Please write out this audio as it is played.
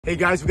Hey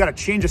guys, we got a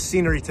change of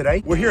scenery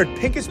today. We're here at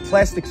PPS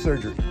Plastic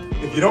Surgery.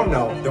 If you don't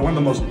know, they're one of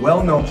the most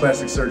well-known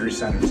plastic surgery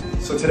centers.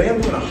 So today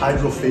I'm doing a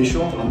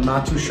hydrofacial. I'm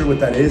not too sure what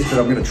that is, but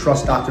I'm gonna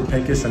trust Dr.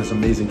 Pinkus and his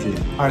amazing team.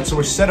 All right, so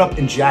we're set up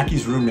in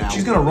Jackie's room now.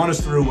 She's gonna run us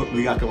through what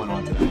we got going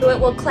on today. So it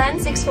will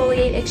cleanse,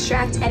 exfoliate,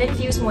 extract, and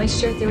infuse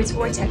moisture through its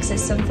vortex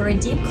system for a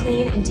deep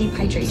clean and deep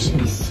hydration.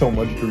 There's so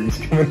much grease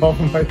coming off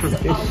of my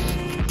face.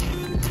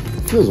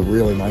 It feels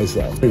really nice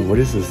though. Wait, what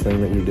is this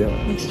thing that you're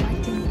doing?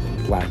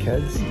 Extracting.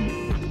 Blackheads?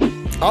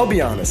 I'll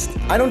be honest,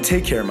 I don't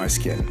take care of my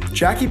skin.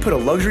 Jackie put a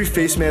luxury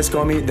face mask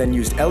on me, then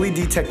used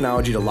LED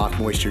technology to lock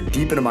moisture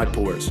deep into my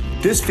pores.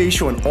 This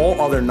facial and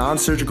all other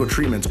non-surgical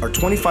treatments are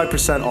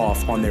 25%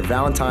 off on their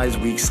Valentine's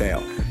Week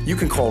sale. You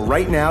can call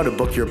right now to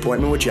book your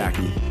appointment with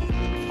Jackie.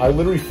 I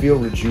literally feel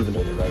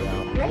rejuvenated right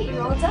now. Right,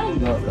 you're all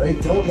done. No, I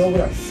don't know what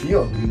I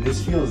feel, dude.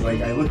 This feels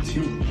like I look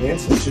too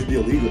handsome. This should be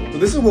illegal. So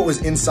this is what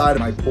was inside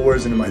of my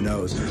pores and in my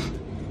nose.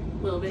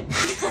 A little bit.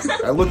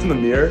 I looked in the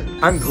mirror.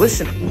 I'm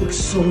glistening. You look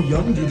so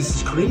young, dude. This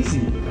is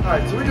crazy. All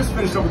right, so we just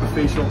finished up with the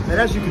facial, and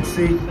as you can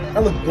see, I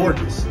look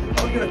gorgeous. I want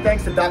to give a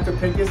thanks to Dr.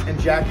 Pinkus and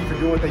Jackie for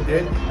doing what they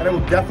did, and I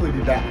will definitely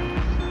be back.